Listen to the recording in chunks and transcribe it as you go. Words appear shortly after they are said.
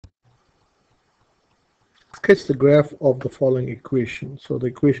sketch the graph of the following equation. So the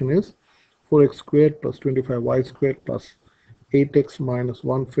equation is 4x squared plus 25y squared plus 8x minus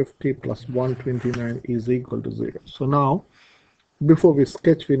 150 plus 129 is equal to 0. So now, before we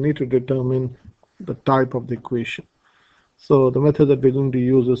sketch, we need to determine the type of the equation. So the method that we're going to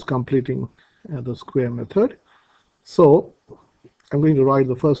use is completing the square method. So I'm going to write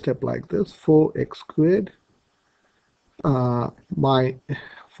the first step like this: 4x squared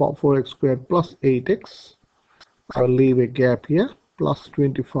 4x squared plus 8x. I'll leave a gap here, plus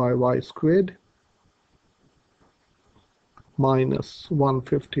 25y squared minus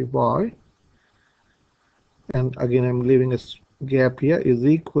 150y, and again I'm leaving a gap here, is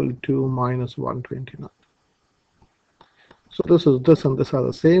equal to minus 129. So this and this are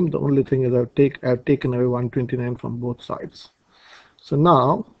the same. The only thing is I've taken away 129 from both sides. So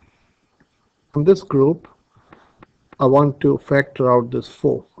now in this group I want to factor out this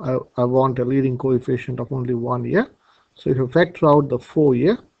 4. I want a leading coefficient of only 1 here. So if you factor out the 4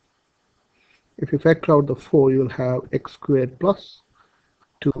 here, you'll have x squared plus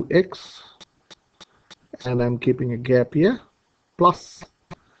 2x, and I'm keeping a gap here, plus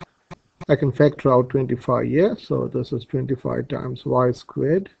I can factor out 25 here. So this is 25 times y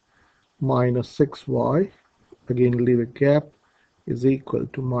squared minus 6y, again leave a gap, is equal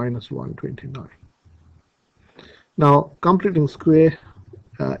to minus 129. Now completing square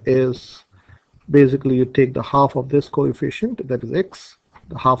is basically you take the half of this coefficient, that is x,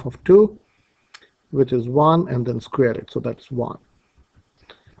 the half of 2, which is 1, and then square it, so that's 1.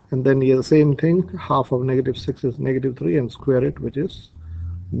 And then here the same thing, half of negative 6 is negative 3, and square it, which is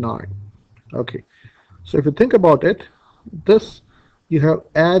 9. Okay, so if you think about it, this you have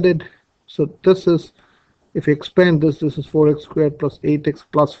added, so this is, if you expand this is 4x squared plus 8x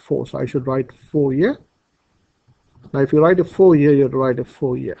plus 4, so I should write 4 here. Now if you write a 4 here, you have to write a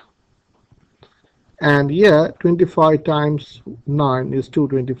 4 here. And here 25 times 9 is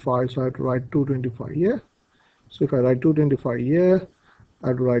 225, so I have to write 225 here. So if I write 225 here, I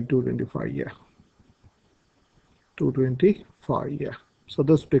have to write 225 here. 225 here. So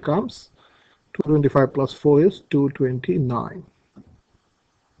this becomes 225 plus 4 is 229.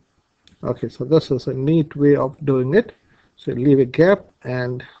 Okay, so this is a neat way of doing it. So leave a gap,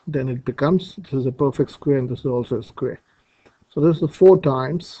 and then it becomes, this is a perfect square, and this is also a square. So this is 4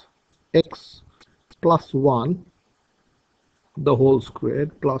 times x plus 1 the whole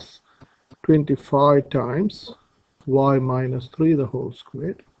squared plus 25 times y minus 3 the whole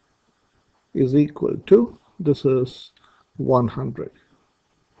squared is equal to, this is 100.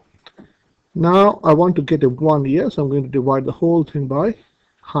 Now I want to get a 1 here, so I'm going to divide the whole thing by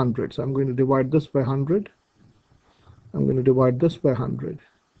 100. So I'm going to divide this by 100. I'm going to divide this by 100.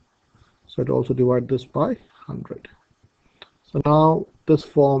 So I'd also divide this by 100. So now this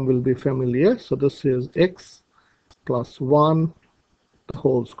form will be familiar. So this is x plus 1 the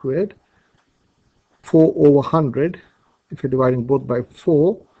whole squared, 4 over 100. If you're dividing both by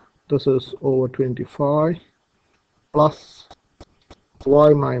 4, this is over 25 plus y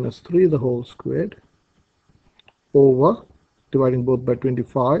minus 3 the whole squared over, dividing both by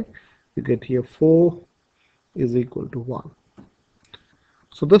 25, you get here 4 is equal to 1.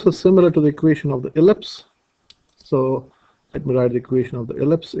 So this is similar to the equation of the ellipse. So let me write the equation of the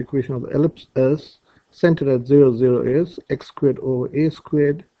ellipse. Equation of the ellipse is centered at 0, 0 is x squared over a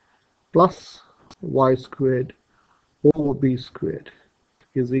squared plus y squared over b squared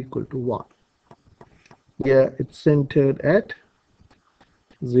is equal to 1. Here it's centered at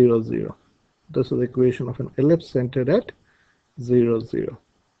 0, 0. This is the equation of an ellipse centered at 0, 0.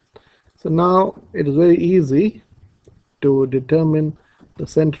 So now it is very easy to determine the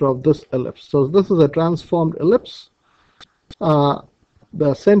center of this ellipse. So this is a transformed ellipse.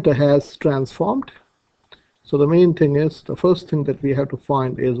 The center has transformed. So the main thing is, the first thing that we have to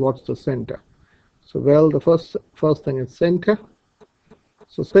find is what's the center. So well, the first thing is center.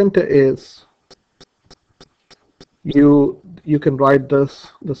 So center is, you can write this,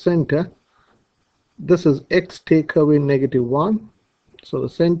 the center. This is x take away negative 1. So the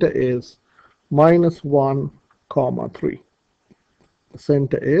center is minus 1 comma 3. The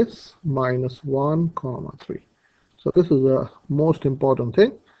center is minus 1 comma 3. So this is the most important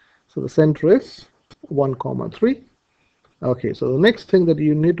thing. So the center is 1 comma 3. Okay, so the next thing that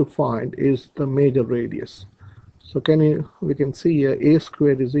you need to find is the major radius. So we can see here a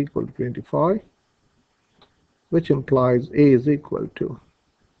squared is equal to 25, which implies a is equal to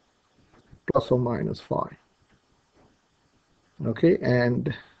plus or minus 5. Okay,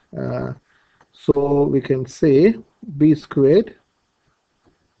 and so we can say b squared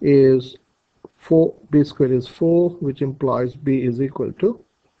is 4, b squared is 4, which implies b is equal to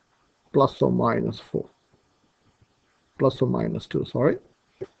plus or minus 4. plus or minus 2, sorry.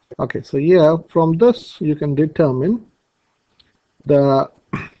 Okay, so yeah, from this you can determine the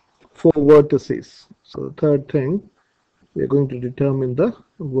 4 vertices. So the third thing, we are going to determine the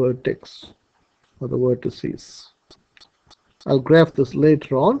vertex or the vertices. I'll graph this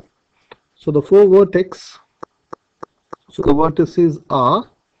later on. So the 4 vertex, so the vertices are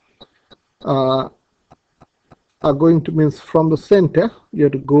going to, means from the center you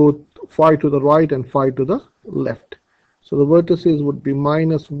have to go 5 to the right and 5 to the left. So the vertices would be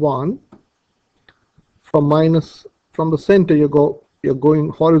 -1. From the center you're going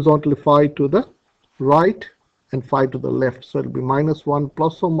horizontally 5 to the right and 5 to the left. So it'll be -1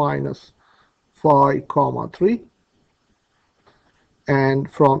 plus or minus 5 comma 3. And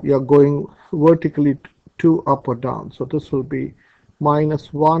from you're going vertically 2 up or down. So this will be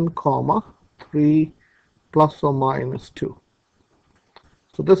 -1 comma 3 plus or minus 2.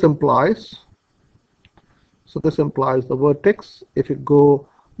 So this implies the vertex, if you go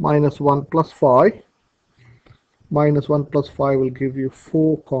 -1 plus 5, -1 plus 5 will give you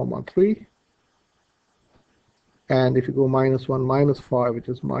 4 comma 3. And if you go -1 minus 5, which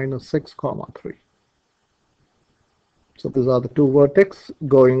is -6 comma 3. So these are the 2 vertex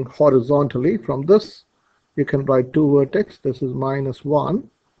going horizontally. From this you can write 2 vertex. This is -1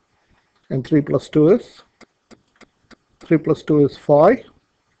 and 3 plus 2 is 5.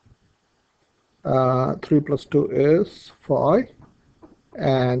 3 plus 2 is 5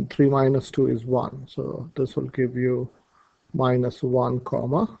 and 3 minus 2 is 1. So this will give you -1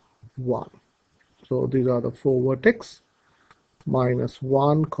 comma 1. So these are the 4 vertex,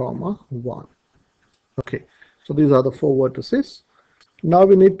 -1 comma 1. Okay, so these are the 4 vertices. Now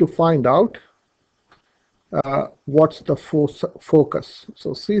we need to find out what's the focus.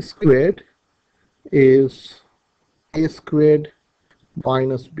 So c squared is a squared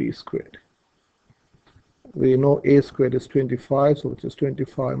minus b squared. We know a squared is 25, so which is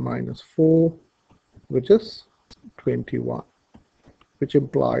 25 minus 4, which is 21, which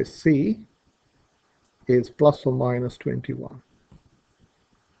implies c is plus or minus 21,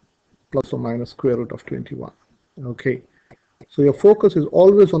 plus or minus square root of 21. Okay, so your focus is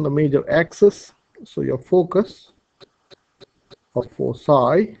always on the major axis. So your focus of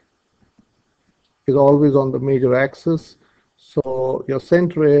foci is always on the major axis. So your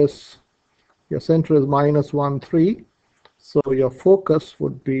center is -1, 3. So your focus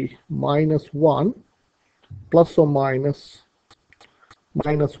would be -1 plus or minus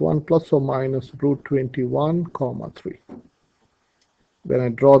 -1 plus or minus root 21 comma 3. When I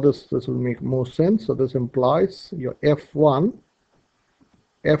draw this will make more sense. So this implies your f1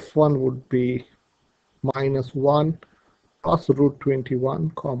 would be -1 plus root 21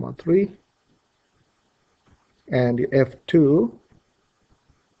 comma 3, and your f2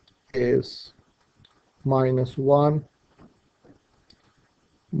 is -1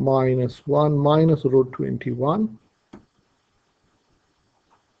 minus root 21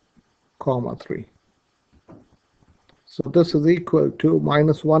 comma 3. So this is equal to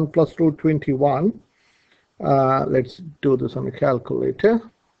 -1 plus root 21. Let's do this on a calculator.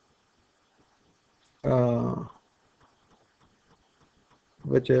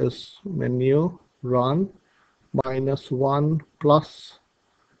 Which is, when you run -1 plus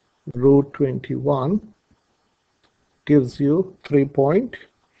root 21 gives you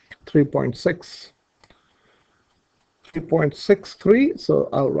 3.63. So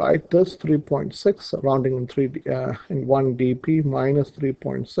I'll write this 3.6, rounding in 1 dp, minus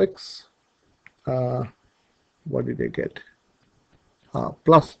 3.6. What did I get?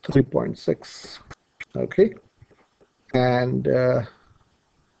 Plus 3.6. Okay, and the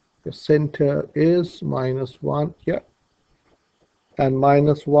center is -1, yeah, and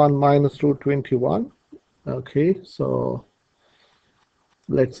 -1 minus root 21. Okay, so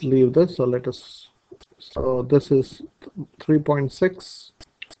let's leave this. So this is 3.6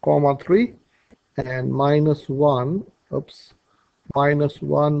 comma 3, and -1 minus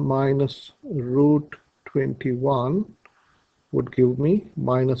root 21 would give me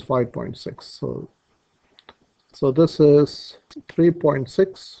 -5.6. So this is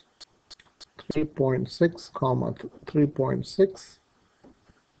 3.6 comma 3.6.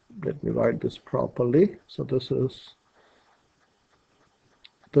 Let me write this properly. So this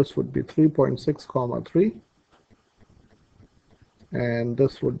would be 3.6 comma 3, and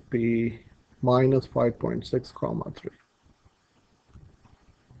this would be minus 5.6 comma 3.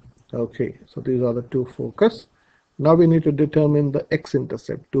 Okay, so these are the 2 focus. Now we need to determine the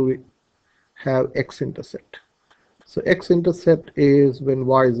x-intercept. Do we have x-intercept? So x-intercept is when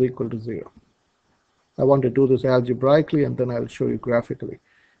y is equal to 0. I want to do this algebraically and then I'll show you graphically.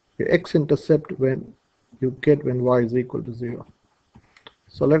 The x-intercept when you get when y is equal to 0.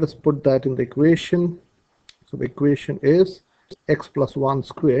 So let us put that in the equation. So the equation is x plus 1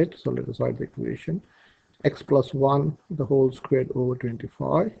 squared. So let us write the equation. X plus 1 the whole squared over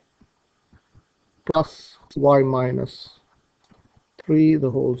 25 plus y minus 3 the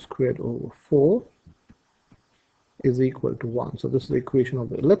whole squared over 4 is equal to 1. So this is the equation of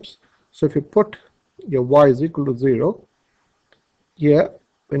the ellipse. So if you put your y is equal to 0, here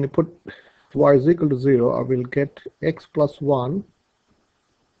when you put y is equal to 0, I will get x plus 1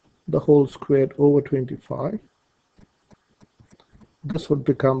 the whole squared over 25. This would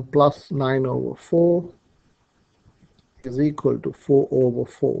become plus 9 over 4 is equal to 4 over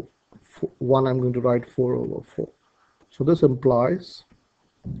 4. 1 I'm going to write 4 over 4. So this implies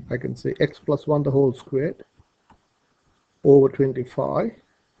I can say x plus 1 the whole squared over 25.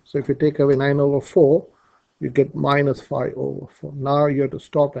 So if you take away 9 over 4, you get minus 5 over 4. Now you have to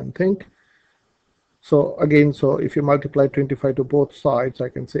stop and think. So again, so if you multiply 25 to both sides, I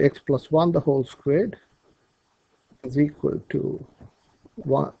can say x plus 1 the whole squared is equal to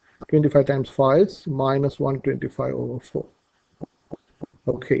 25 times 5 is minus 125 over 4.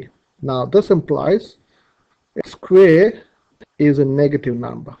 Okay, now this implies a square is a negative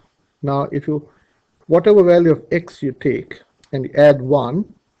number. Now if you whatever value of x you take and you add 1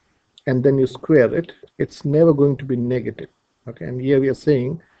 and then you square it, it's never going to be negative. Okay, and here we are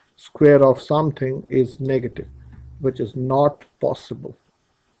saying square of something is negative, which is not possible.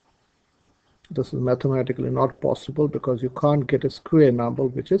 This is mathematically not possible because you can't get a square number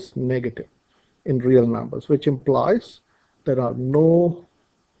which is negative in real numbers, which implies there are no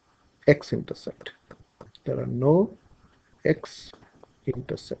x-intercept. There are no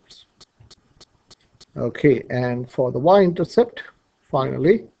x-intercepts. Okay, and for the y-intercept,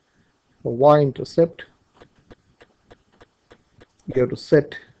 finally, for y-intercept, you have to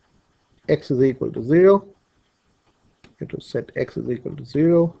set x is equal to 0. You have to set x is equal to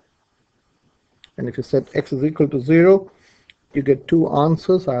 0. And if you set x is equal to 0, you get two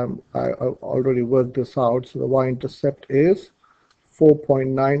answers. I've already worked this out. So the y-intercept is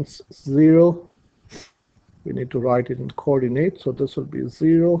 4.90. We need to write it in coordinates. So this will be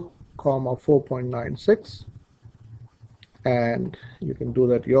 0, 4.96. And you can do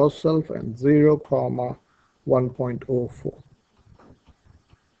that yourself. And 0, 1.04.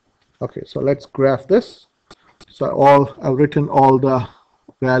 Okay, so let's graph this. So I've written all the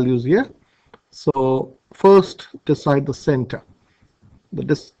values here. So first decide the center.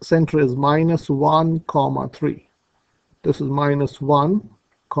 The center is minus 1, 3. This is minus 1,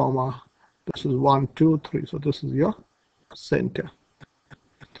 this is 1, 2, 3. So this is your center.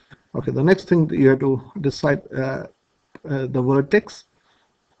 Okay, the next thing that you have to decide the vertex.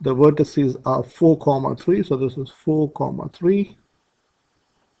 The vertices are 4, 3. So this is 4, 3.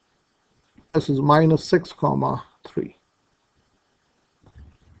 This is minus 6, 3.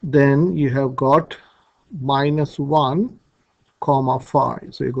 Then you have got minus 1,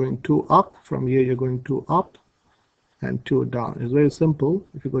 5. So you're going 2 up. From here you're going 2 up and 2 down. It's very simple.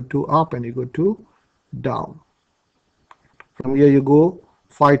 If you go 2 up and you go 2 down. From here you go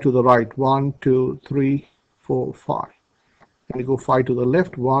 5 to the right. 1, 2, 3, 4, 5. And you go 5 to the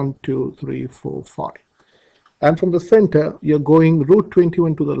left. 1, 2, 3, 4, 5. And from the center you're going root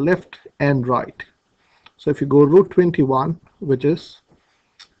 21 to the left and right. So if you go root 21, which is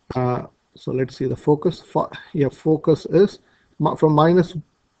so let's see the focus. Your focus is from minus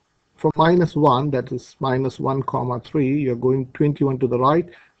 1, that is minus 1, 3. You're going 21 to the right,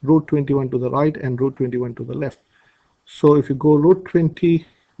 root 21 to the right, and root 21 to the left. So if you go root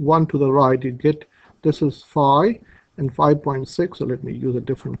 21 to the right, you get this is 5 and 5.6. So let me use a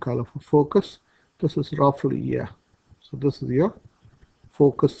different color for focus. This is roughly here. So this is your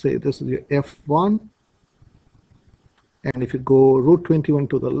focus. Say this is your F1. And if you go root 21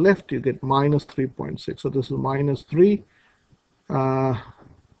 to the left, you get minus 3.6. So this is minus 3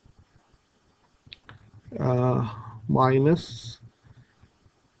 minus.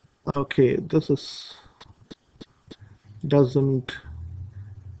 Okay, this is this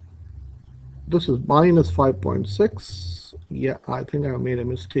is minus 5.6. Yeah, I think I made a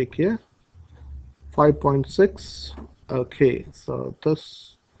mistake here. 5.6. Okay, so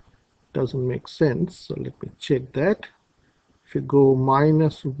this doesn't make sense. So let me check that. If you go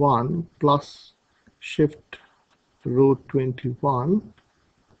minus 1 plus shift root 21,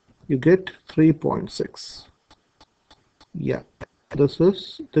 you get 3.6. Yeah,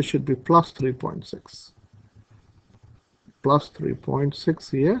 this should be plus 3.6. Plus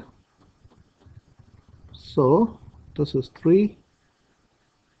 3.6 here. So this is 3.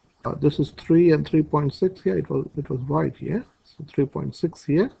 This is 3 and 3.6 here. It was right here. So 3.6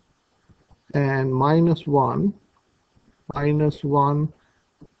 here. and minus 1, minus 1,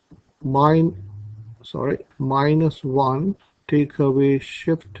 minus 1, take away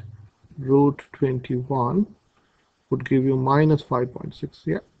shift root 21 would give you minus 5.6.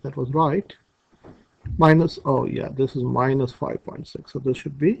 Yeah, that was right. Minus, oh yeah, this is minus 5.6. So this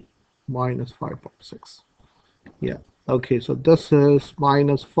should be minus 5.6. Yeah, okay, so this is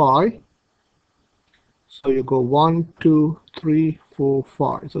minus 5. So you go 1, 2, 3, 4,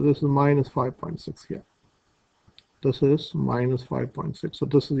 5. So this is minus 5.6 here. This is minus 5.6. So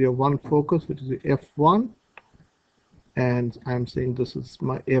this is your one focus, which is the F1. And I'm saying this is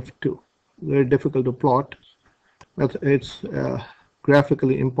my F2. Very difficult to plot. It's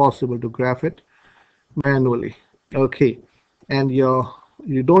graphically impossible to graph it manually. Okay, and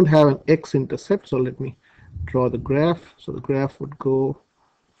you don't have an x-intercept, so let me draw the graph. So the graph would go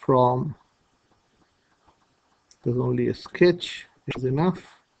from, there's only a sketch is enough,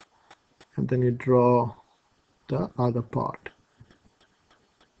 and then you draw the other part.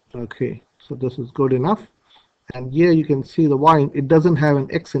 Okay, so this is good enough. And here you can see the y, it doesn't have an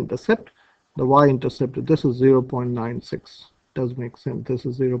x-intercept. The y-intercept, this is 0.96. Does make sense. This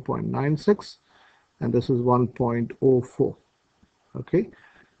is 0.96 and this is 1.04. Okay,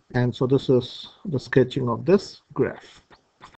 and so this is the sketching of this graph.